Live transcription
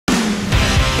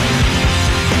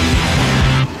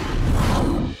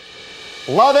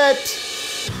Love it.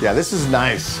 Yeah, this is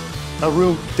nice. A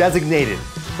room designated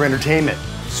for entertainment.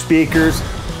 Speakers,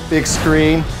 big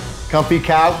screen, comfy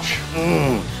couch.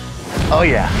 Oh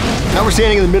yeah. Now we're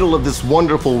standing in the middle of this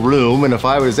wonderful room, and if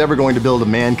I was ever going to build a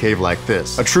man cave like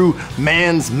this, a true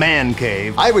man's man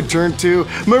cave, I would turn to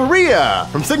Maria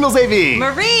from Signals AV.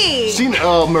 Marie!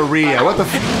 Oh, Maria, what the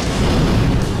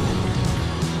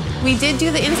We did do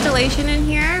the installation in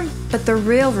here, but the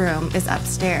real room is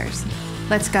upstairs.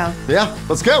 Let's go. Yeah,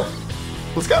 let's go.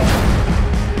 Let's go.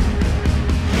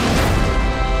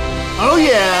 Oh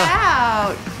yeah.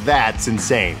 Out. That's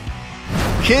insane.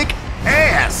 Kick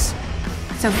ass.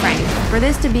 So Frank, for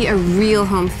this to be a real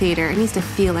home theater, it needs to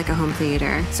feel like a home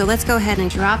theater. So let's go ahead and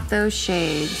drop those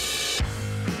shades.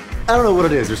 I don't know what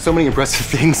it is. There's so many impressive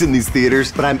things in these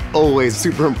theaters, but I'm always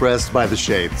super impressed by the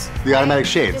shades. The automatic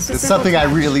shades. It's something I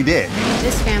really dig.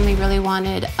 This family really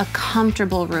wanted a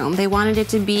comfortable room. They wanted it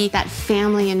to be that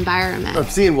family environment. I'm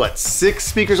seeing, what, 6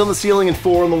 speakers on the ceiling and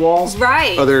 4 on the walls?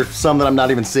 Right. Are there some that I'm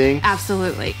not even seeing?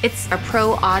 Absolutely. It's a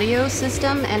pro audio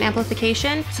system and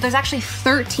amplification. So there's actually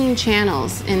 13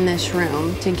 channels in this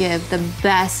room to give the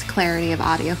best clarity of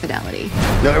audio fidelity.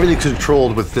 Now everything's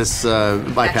controlled with this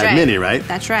iPad mini, right?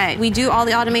 That's right. We do all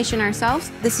the automation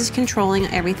ourselves. This is controlling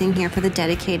everything here for the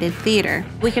dedicated theater.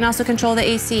 We can also control the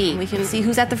AC. We can see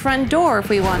who's at the front door if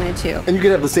we wanted to. And you could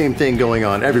have the same thing going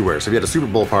on everywhere. So if you had a Super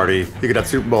Bowl party, you could have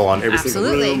Super Bowl on every single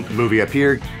room. Movie up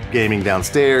here, gaming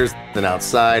downstairs, then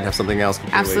outside, have something else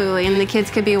completely. Absolutely, and the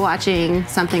kids could be watching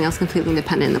something else completely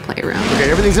independent in the playroom. Okay,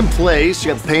 everything's in place.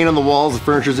 You got the paint on the walls, the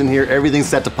furniture's in here, everything's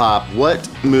set to pop. What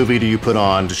movie do you put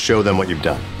on to show them what you've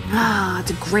done? Ah,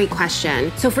 it's a great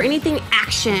question. So for anything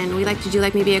action, we like to do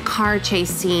like maybe a car chase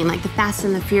scene, like the Fast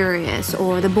and the Furious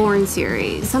or the Bourne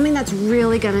series. Something that's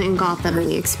really gonna engulf them in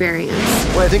the experience.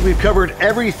 Well, I think we've covered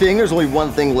everything. There's only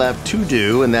one thing left to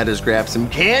do, and that is grab some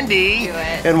candy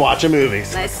and watch a movie.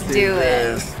 Let's do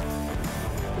it.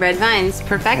 Red Vines,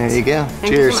 perfect. There you go.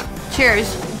 Thank Cheers. you so much.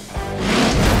 Cheers.